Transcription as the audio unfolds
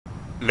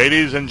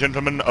Ladies and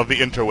gentlemen of the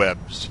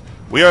interwebs,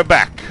 we are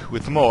back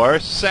with more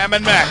Sam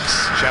and Max,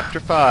 Chapter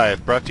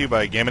 5, brought to you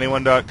by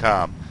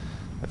GameAnyone.com.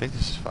 I think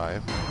this is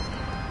 5.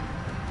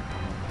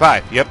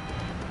 5, yep.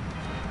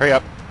 Hurry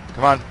up.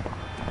 Come on.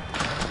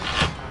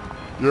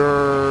 Yay!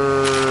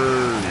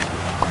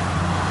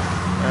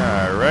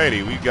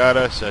 Alrighty, we got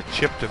us a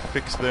chip to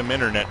fix them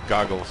internet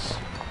goggles.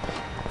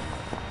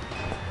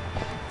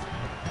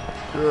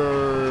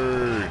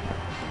 Yay!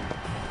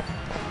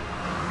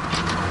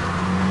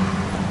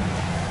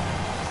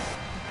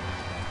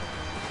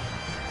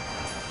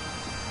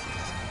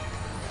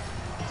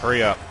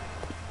 Hurry up.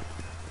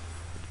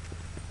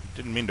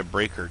 Didn't mean to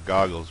break her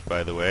goggles,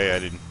 by the way.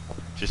 I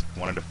just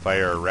wanted to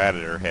fire a rat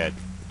at her head.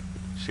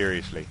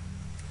 Seriously.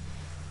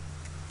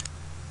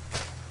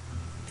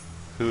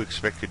 Who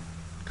expected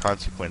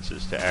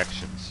consequences to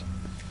actions?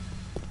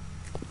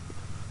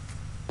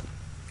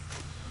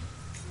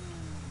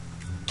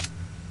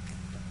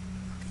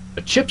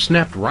 The chip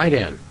snapped right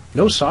in.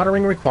 No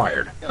soldering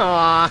required.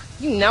 Aw,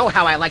 you know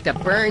how I like to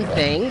burn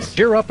things.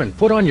 Cheer up and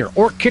put on your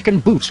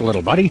orc-kicking boots,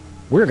 little buddy.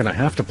 We're gonna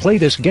have to play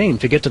this game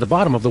to get to the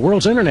bottom of the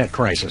world's internet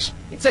crisis.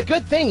 It's a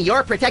good thing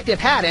your protective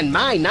hat and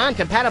my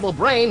non-compatible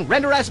brain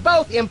render us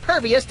both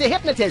impervious to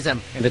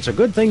hypnotism. And it's a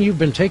good thing you've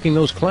been taking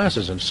those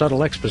classes in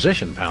subtle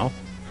exposition, pal.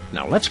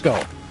 Now let's go.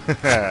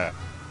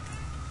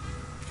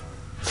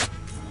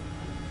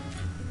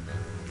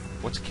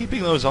 What's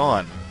keeping those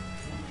on?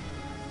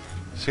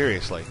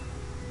 Seriously.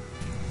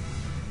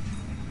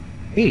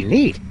 Hey,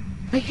 neat.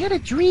 I had a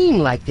dream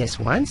like this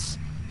once.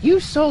 You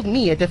sold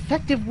me a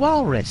defective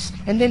walrus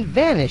and then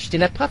vanished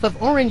in a puff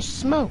of orange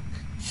smoke.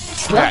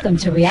 Welcome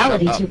to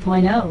Reality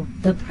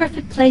 2.0, the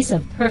perfect place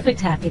of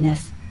perfect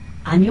happiness.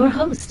 I'm your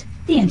host,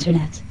 the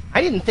Internet. I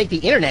didn't think the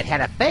internet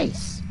had a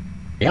face.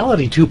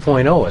 Reality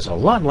 2.0 is a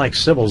lot like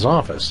Sybil's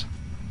office.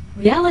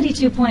 Reality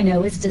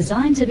 2.0 is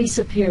designed to be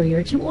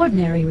superior to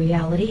ordinary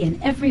reality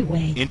in every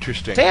way.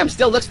 Interesting. Sam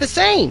still looks the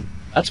same.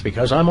 That's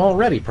because I'm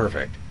already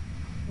perfect.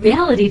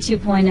 Reality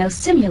 2.0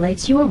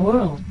 simulates your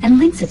world and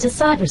links it to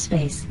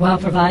cyberspace while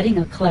providing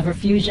a clever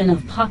fusion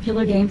of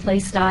popular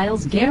gameplay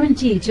styles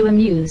guaranteed to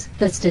amuse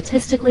the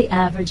statistically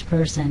average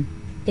person.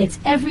 It's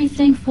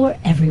everything for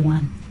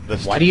everyone.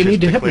 Why do you need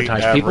to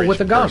hypnotize people with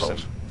the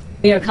goggles?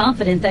 We are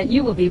confident that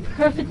you will be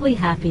perfectly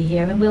happy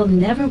here and will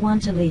never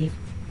want to leave.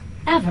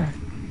 Ever.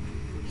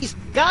 These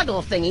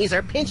goggle thingies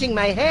are pinching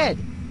my head.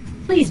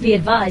 Please be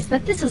advised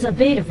that this is a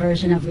beta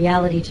version of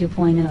Reality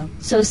 2.0,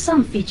 so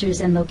some features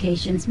and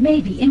locations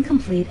may be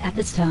incomplete at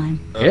this time.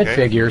 Okay. It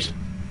figures.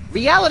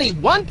 Reality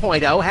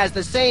 1.0 has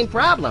the same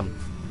problem.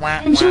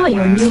 Enjoy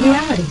your new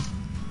reality.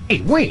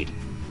 Hey, wait!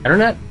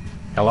 Internet?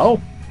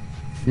 Hello?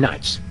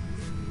 Nuts.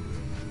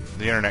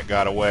 The internet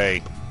got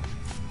away.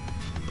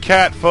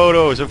 Cat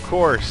photos, of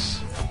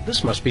course.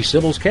 This must be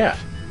Sybil's cat.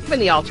 Given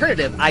the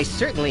alternative, I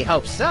certainly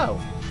hope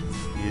so.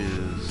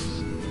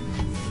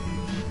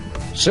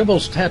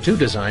 Sybil's tattoo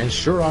designs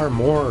sure are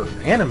more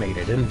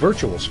animated in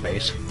virtual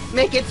space.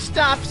 Make it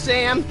stop,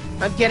 Sam.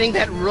 I'm getting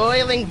that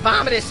roiling,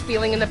 vomitous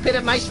feeling in the pit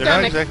of my They're not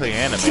stomach. exactly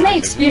animated. You may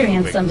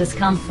experience some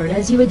discomfort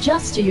as you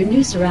adjust to your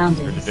new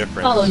surroundings. There's a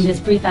difference. Following this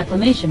brief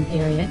acclimation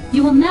period,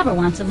 you will never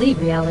want to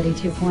leave Reality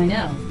 2.0.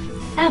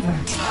 Ever.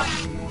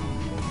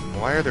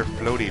 Why are there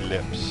floaty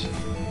lips?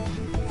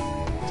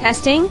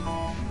 Testing?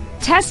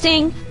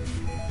 Testing!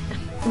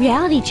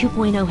 Reality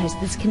 2.0 has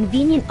this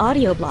convenient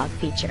audio blog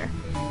feature.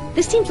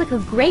 This seems like a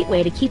great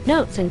way to keep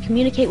notes and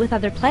communicate with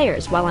other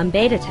players while I'm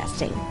beta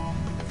testing.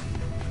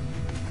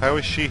 How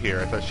is she here?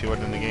 I thought she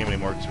wasn't in the game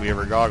anymore because we have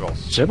her goggles.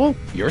 Sybil,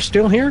 you're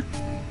still here?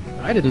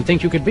 I didn't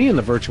think you could be in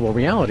the virtual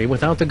reality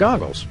without the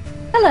goggles.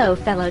 Hello,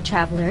 fellow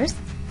travelers,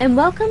 and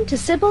welcome to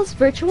Sybil's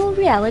virtual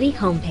reality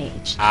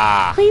homepage.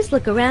 Ah. Please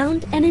look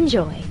around and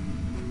enjoy.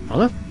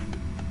 Huh?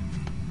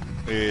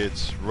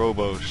 It's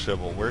Robo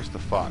Sybil. Where's the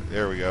fox?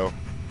 There we go.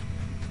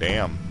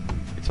 Damn.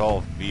 It's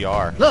all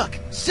VR. Look,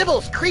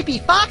 Sybil's creepy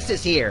fox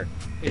is here.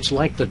 It's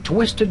like the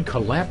twisted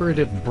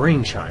collaborative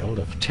brainchild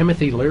of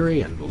Timothy Leary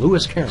and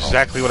Lewis Carroll.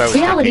 Exactly what I was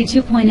Reality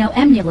thinking. 2.0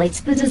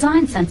 emulates the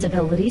design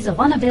sensibilities of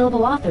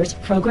unavailable authors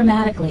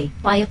programmatically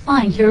by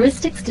applying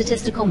heuristic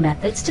statistical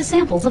methods to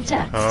samples of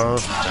text.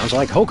 Sounds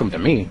like hokum to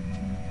me.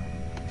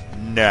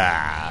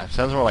 Nah.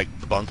 Sounds more like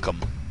bunkum.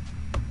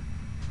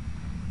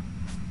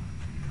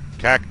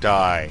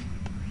 Cacti.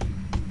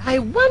 I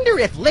wonder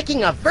if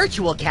licking a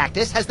virtual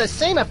cactus has the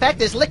same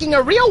effect as licking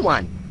a real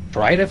one.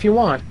 Try it if you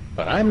want,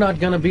 but I'm not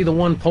going to be the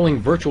one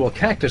pulling virtual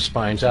cactus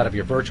spines out of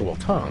your virtual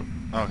tongue.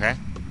 Okay.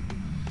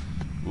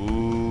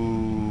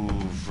 Ooh,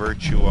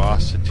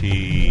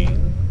 virtuosity.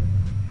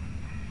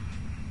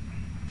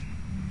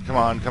 Come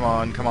on, come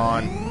on, come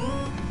on.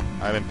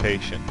 I'm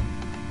impatient.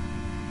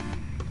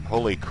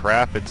 Holy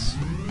crap, it's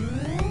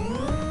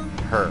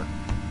her.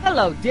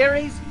 Hello,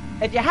 dearies.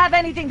 If you have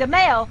anything to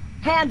mail,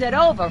 hand it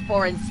over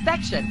for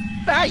inspection.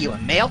 Are you a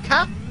male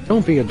cop?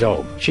 Don't be a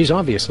dope. She's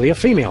obviously a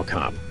female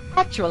cop.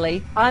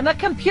 Actually, I'm a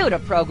computer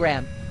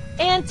program.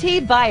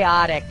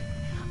 Antibiotic.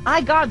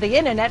 I guard the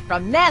internet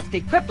from nasty,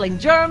 crippling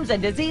germs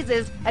and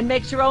diseases and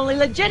make sure only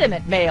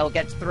legitimate mail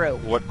gets through.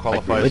 What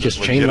qualifies Like religious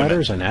as chain legitimate?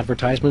 letters and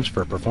advertisements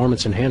for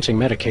performance-enhancing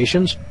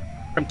medications?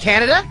 From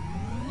Canada?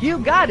 You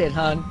got it,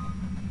 hun.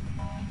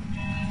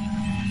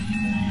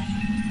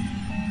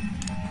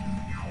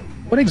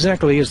 What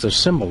exactly is the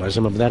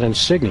symbolism of that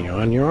insignia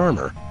on your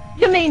armor?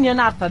 You mean you're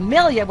not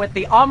familiar with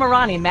the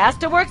Armorani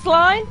Masterworks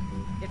line?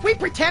 If we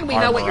pretend we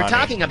know what you're Armorani.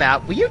 talking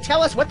about, will you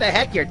tell us what the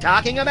heck you're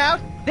talking about?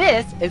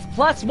 This is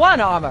 +1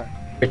 armor,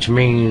 Which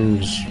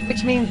means...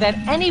 which means that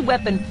any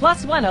weapon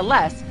 +1 or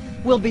less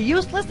will be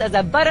useless as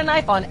a butter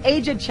knife on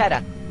aged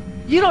cheddar.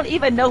 You don't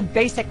even know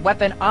basic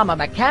weapon armor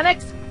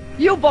mechanics?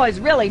 You boys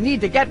really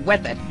need to get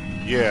with it.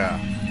 Yeah.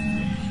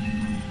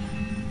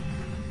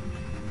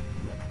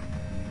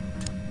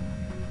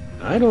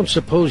 I don't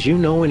suppose you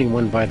know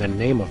anyone by the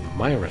name of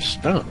Myra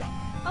Stump.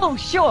 Oh,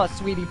 sure,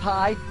 sweetie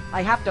pie.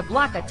 I have to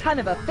block a ton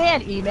of a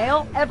fan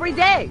email every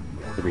day.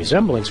 The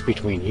resemblance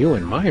between you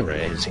and Myra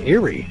is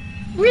eerie.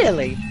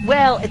 Really?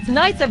 Well, it's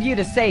nice of you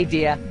to say,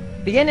 dear.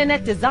 The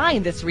internet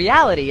designed this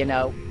reality, you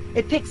know.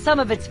 It picked some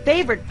of its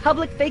favorite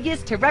public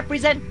figures to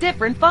represent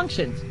different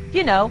functions.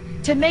 You know,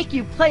 to make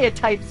you player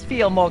types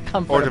feel more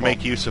comfortable. Or to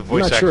make use of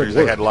voice I'm not sure actors it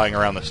they worked. had lying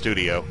around the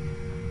studio.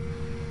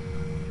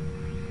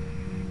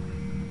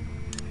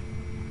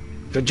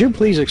 Could you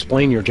please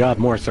explain your job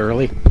more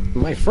thoroughly?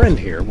 My friend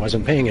here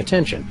wasn't paying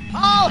attention.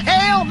 All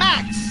hail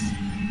Max!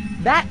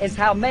 That is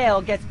how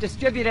mail gets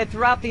distributed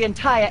throughout the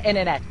entire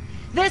internet.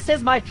 This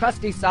is my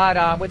trusty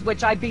sidearm with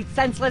which I beat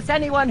senseless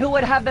anyone who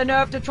would have the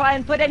nerve to try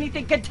and put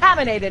anything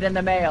contaminated in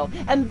the mail.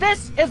 And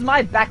this is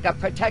my backup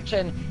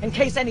protection, in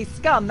case any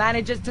scum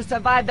manages to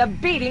survive the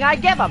beating I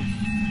give them.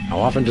 How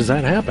often does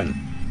that happen?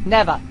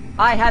 Never.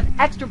 I have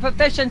extra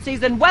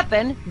proficiencies in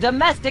weapon,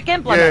 domestic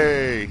implement.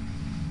 Yay!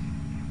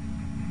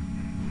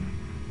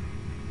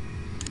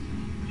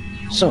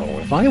 So,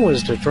 if I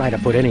was to try to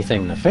put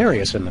anything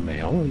nefarious in the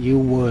mail, you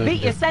would...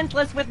 Beat you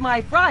senseless with my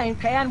frying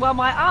pan while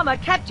my armor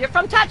kept you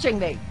from touching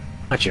me.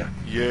 Gotcha.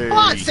 Yay! Come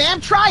on, Sam,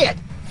 try it!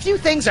 Few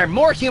things are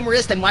more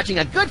humorous than watching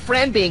a good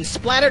friend being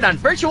splattered on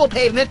virtual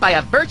pavement by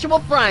a virtual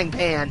frying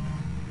pan.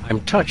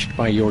 I'm touched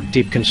by your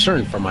deep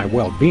concern for my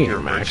well-being, Your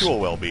Max. virtual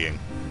well-being.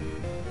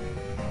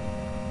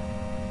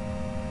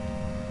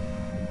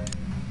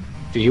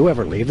 Do you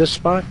ever leave this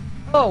spot?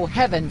 Oh,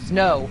 heavens,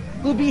 no.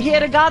 Who'd be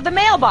here to guard the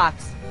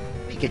mailbox?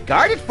 We could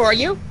guard it for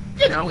you.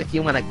 You know, if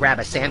you want to grab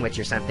a sandwich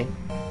or something.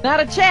 Not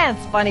a chance,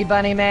 funny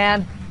bunny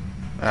man.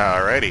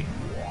 Alrighty.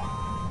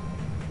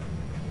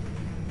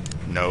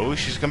 No,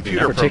 she's a You computer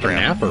never take a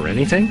program. nap or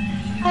anything?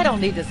 I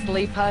don't need to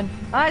sleep, hun.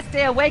 I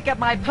stay awake at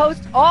my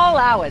post all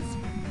hours.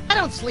 I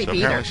don't sleep So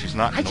either. apparently she's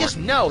not I just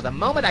Norton. know the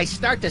moment I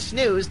start to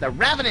snooze, the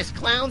ravenous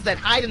clowns that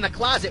hide in the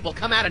closet will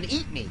come out and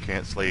eat me.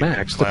 Can't sleep.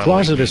 Max, the Clown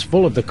closet like is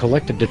full of the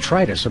collected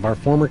detritus of our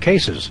former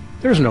cases.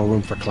 There's no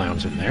room for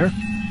clowns in there.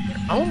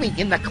 Only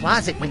in the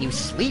closet when you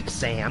sleep,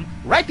 Sam.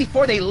 Right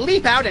before they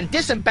leap out and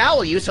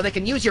disembowel you so they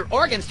can use your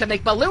organs to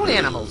make balloon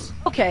animals.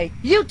 Okay,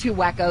 you two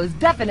wackos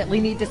definitely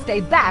need to stay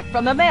back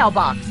from the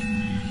mailbox.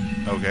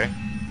 me. Okay.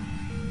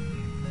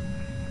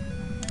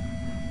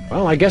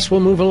 Well, I guess we'll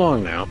move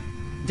along now.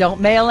 Don't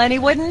mail any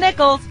wooden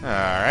nickels.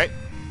 Alright.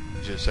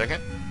 Just a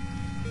second.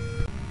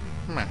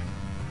 Come on.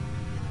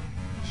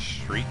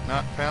 Street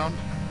not found?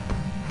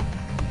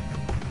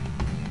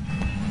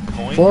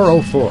 Coins?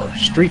 404,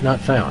 street not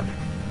found.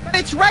 But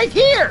it's right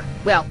here!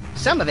 Well,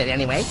 some of it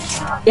anyway.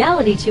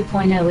 Reality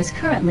 2.0 is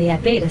currently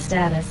at beta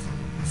status.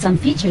 Some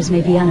features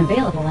may be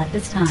unavailable at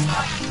this time.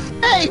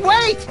 Hey,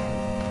 wait!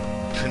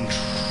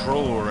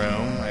 Control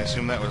room. I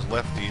assume that was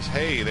Lefty's.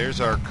 Hey,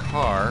 there's our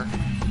car.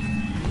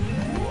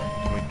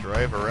 Can we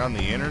drive around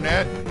the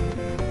internet?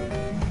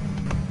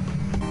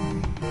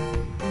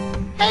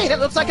 Hey, that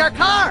looks like our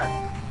car!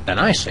 Then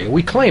I say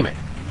we claim it.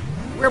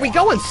 Where are we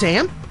going,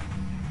 Sam?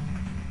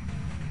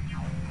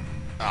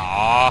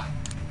 Ah,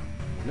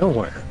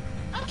 Nowhere.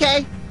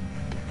 Okay.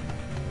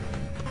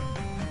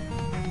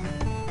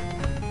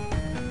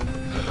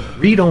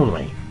 Read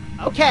only.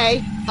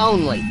 Okay,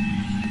 only.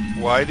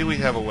 why do we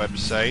have a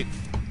website?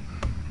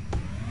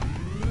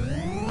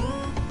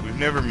 We've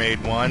never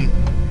made one.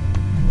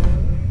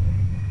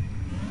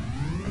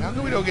 And how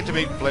come we don't get to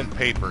make Flint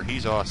paper?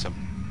 He's awesome.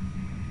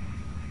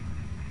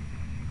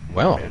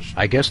 Well,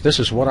 I guess this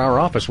is what our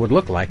office would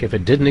look like if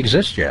it didn't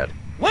exist yet.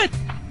 What?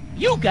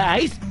 You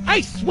guys?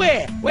 I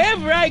swear,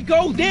 wherever I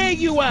go, there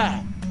you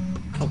are.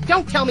 Oh,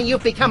 don't tell me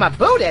you've become a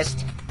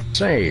Buddhist.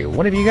 Say,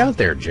 what have you got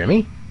there,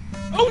 Jimmy?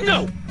 Oh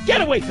no!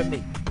 Get away from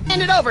me!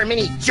 Hand it over,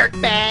 mini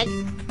jerkbag.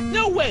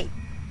 No way!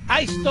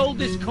 I stole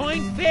this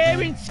coin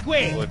fair and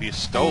square. Well, if you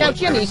stole Now, it, we're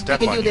Jimmy, gonna we step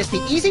can on do you. this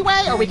the easy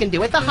way or we can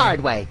do it the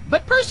hard way.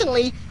 But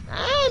personally,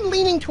 I'm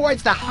leaning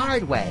towards the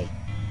hard way.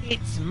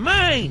 It's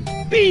mine!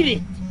 Beat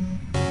it!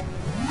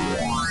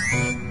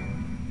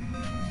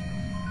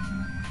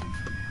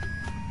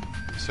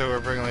 So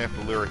we're going to have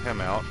to lure him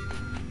out.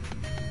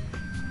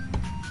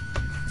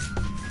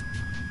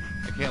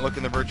 I can't look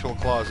in the virtual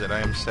closet. I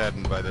am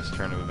saddened by this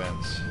turn of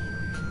events.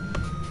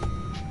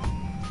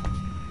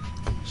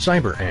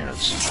 cyber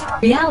ants.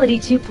 Reality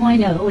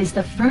 2.0 is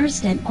the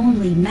first and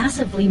only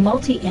massively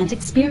multi-ant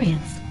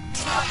experience.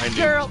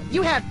 Girl,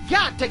 you have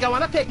got to go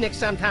on a picnic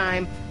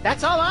sometime.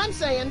 That's all I'm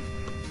saying.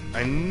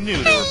 I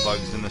knew there were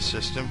bugs in the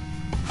system.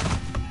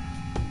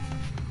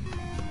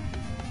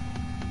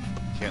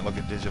 Can't look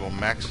at Digital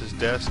Max's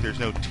desk. There's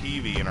no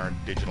TV in our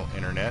digital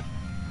internet.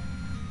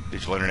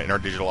 Digital internet in our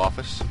digital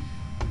office.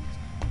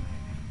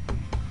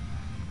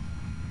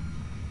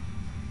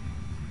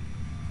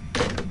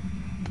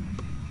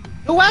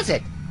 Who was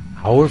it?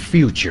 Our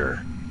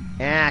future.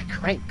 Ah,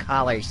 crank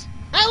collars.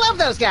 I love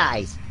those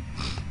guys.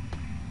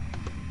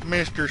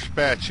 Mr.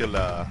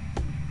 Spatula.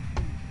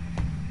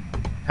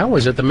 How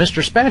is it that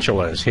Mr.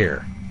 Spatula is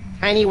here?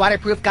 Tiny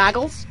waterproof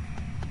goggles?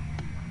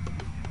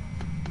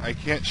 I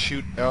can't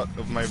shoot out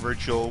of my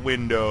virtual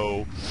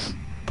window.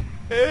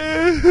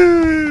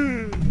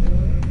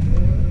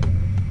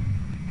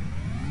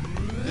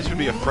 This would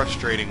be a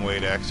frustrating way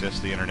to access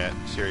the internet.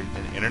 Seriously,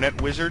 an internet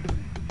wizard?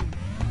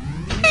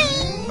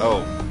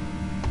 Oh.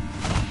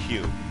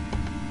 Q.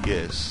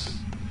 Yes.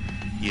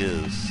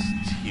 Yes,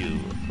 Q,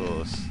 of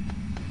course.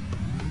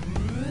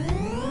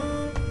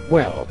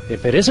 Well,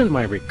 if it isn't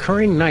my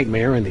recurring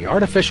nightmare in the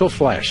artificial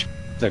flesh,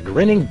 the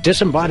grinning,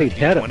 disembodied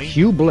head of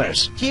Hugh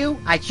Bliss. Q,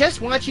 I just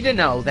want you to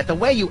know that the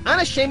way you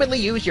unashamedly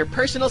use your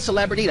personal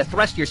celebrity to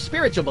thrust your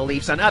spiritual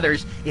beliefs on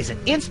others is an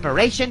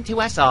inspiration to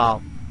us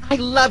all. I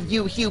love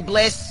you, Hugh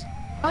Bliss.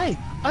 Hi,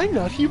 I'm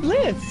not Hugh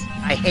Bliss.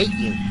 I hate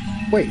you.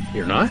 Wait,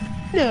 you're not?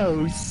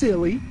 No,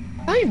 silly.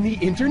 I'm the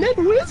Internet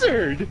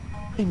Wizard.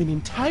 I'm an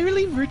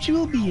entirely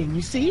virtual being,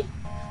 you see?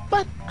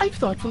 But I've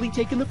thoughtfully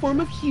taken the form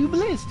of Hugh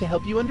Bliss to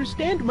help you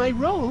understand my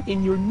role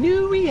in your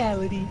new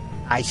reality.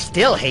 I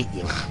still hate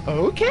you.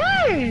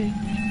 Okay.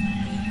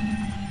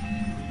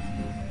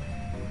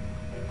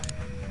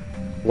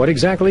 What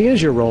exactly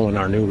is your role in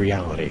our new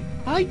reality?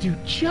 I do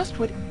just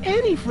what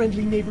any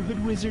friendly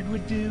neighborhood wizard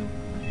would do.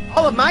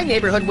 All of my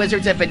neighborhood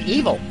wizards have been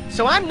evil,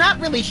 so I'm not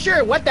really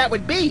sure what that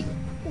would be.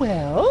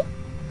 Well,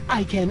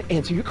 I can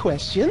answer your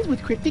questions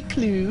with cryptic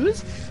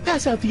clues,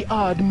 pass out the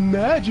odd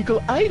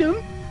magical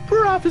item,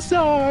 prophesy,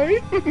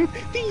 the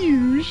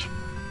huge.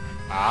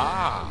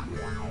 Ah.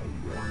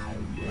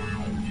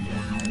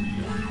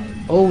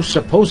 Oh,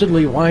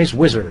 supposedly wise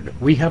wizard,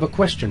 we have a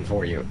question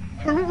for you.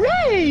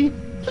 Hooray!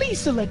 Please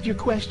select your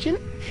question.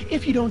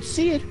 If you don't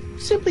see it,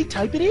 simply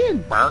type it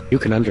in. You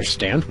can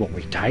understand what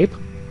we type?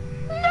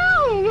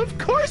 No, of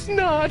course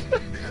not.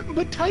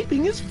 But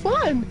typing is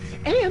fun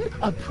and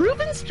a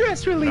proven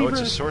stress reliever. No,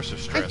 it's a source of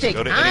stress. I think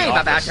Go to any I'm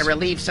about office. to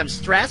relieve some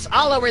stress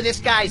all over this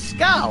guy's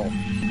skull.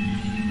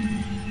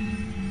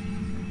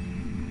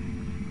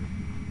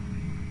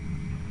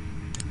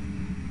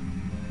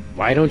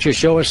 Why don't you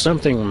show us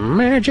something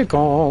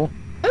magical?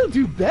 I'll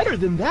do better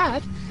than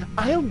that.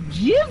 I'll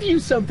give you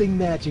something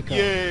magical.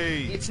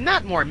 Yay! It's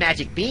not more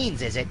magic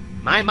beans, is it?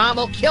 My mom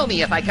will kill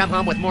me if I come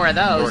home with more of Or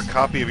those. a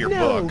copy of your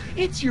No, book.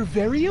 it's your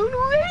very own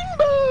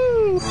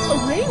rainbow!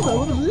 A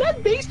rainbow of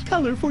lead-based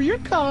color for your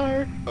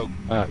car.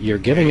 You're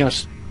giving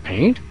us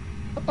paint?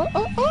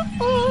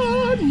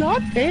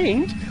 Not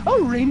paint.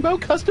 A rainbow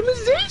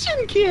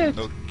customization kit.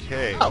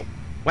 Okay. Oh,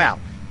 well,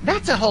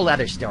 that's a whole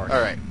other story.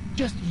 Alright.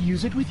 Just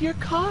use it with your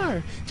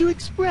car to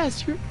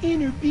express your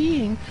inner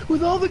being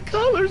with all the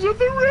colors of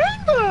the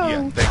rainbow.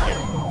 Yeah,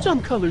 thank you.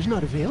 Some colors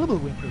not available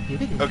where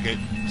prohibited. Okay,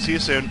 see you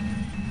soon.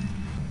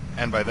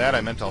 And by that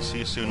I meant I'll see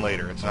you soon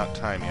later. It's not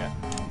time yet.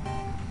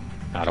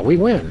 How do we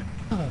win?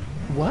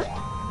 What?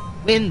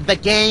 Win the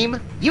game.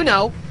 You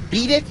know,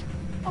 beat it.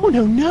 Oh,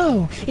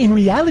 no. In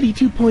Reality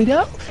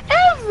 2.0,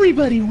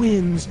 everybody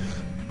wins.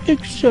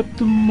 Except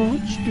the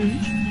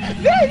monsters.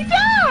 They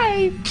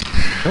die!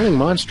 Killing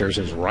monsters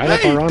is right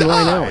up our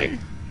online alley.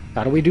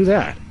 How do we do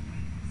that?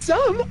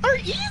 Some are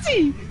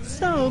easy.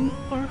 Some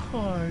are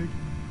hard.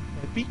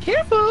 But be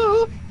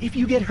careful. If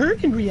you get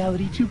hurt in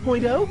Reality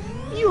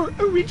 2.0, your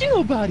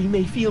original body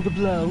may feel the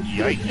blow.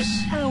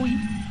 Yikes. Owie.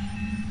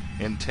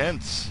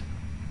 Intense.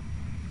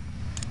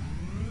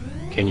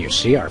 Can you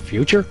see our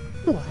future?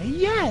 Why,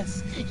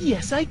 yes.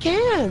 Yes, I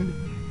can.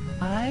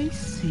 I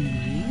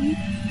see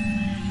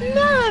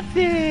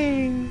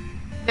nothing.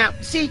 Now,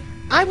 see,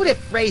 I would have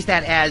phrased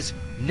that as,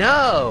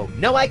 no,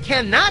 I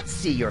cannot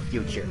see your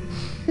future.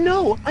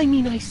 No, I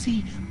mean I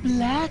see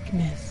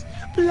blackness.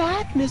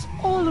 Blackness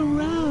all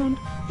around.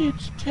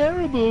 It's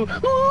terrible.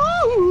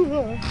 Ooh.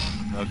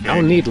 Okay.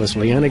 How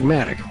needlessly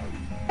enigmatic.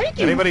 Thank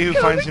you. Anybody who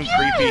Come finds him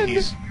again. creepy,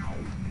 he's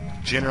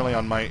generally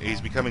on my... He's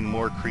becoming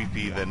more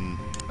creepy than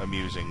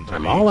amusing to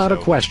I'm me, all out of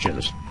so-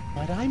 questions.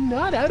 But I'm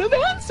not out of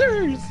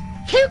answers.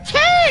 Who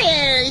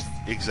cares?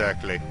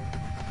 Exactly.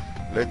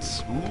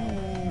 Let's...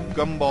 Ooh,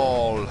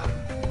 gumball.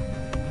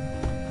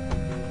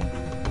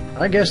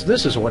 I guess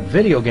this is what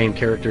video game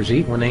characters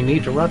eat when they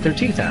need to rot their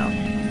teeth out.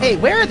 Hey,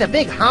 where are the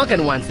big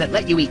honkin' ones that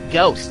let you eat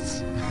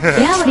ghosts?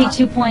 Reality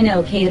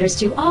 2.0 caters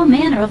to all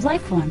manner of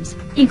life forms,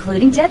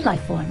 including dead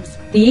life forms.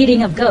 The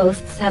eating of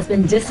ghosts has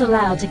been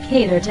disallowed to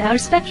cater to our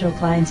spectral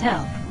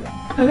clientele.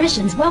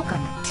 Apparitions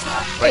welcome.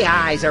 The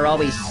eyes are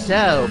always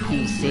so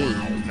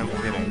PC. No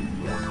kidding.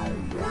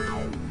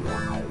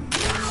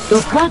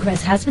 Your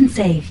progress has been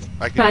saved.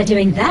 I can- Try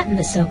doing that in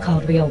the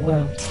so-called real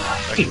world.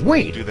 I Hey, can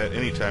wait. do that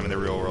anytime in the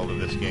real world of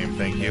this game,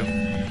 thank you.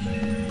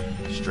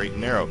 Straight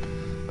and narrow.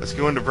 Let's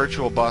go into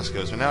virtual boss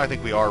goes. So now I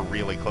think we are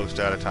really close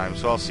to out of time,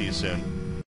 so I'll see you soon.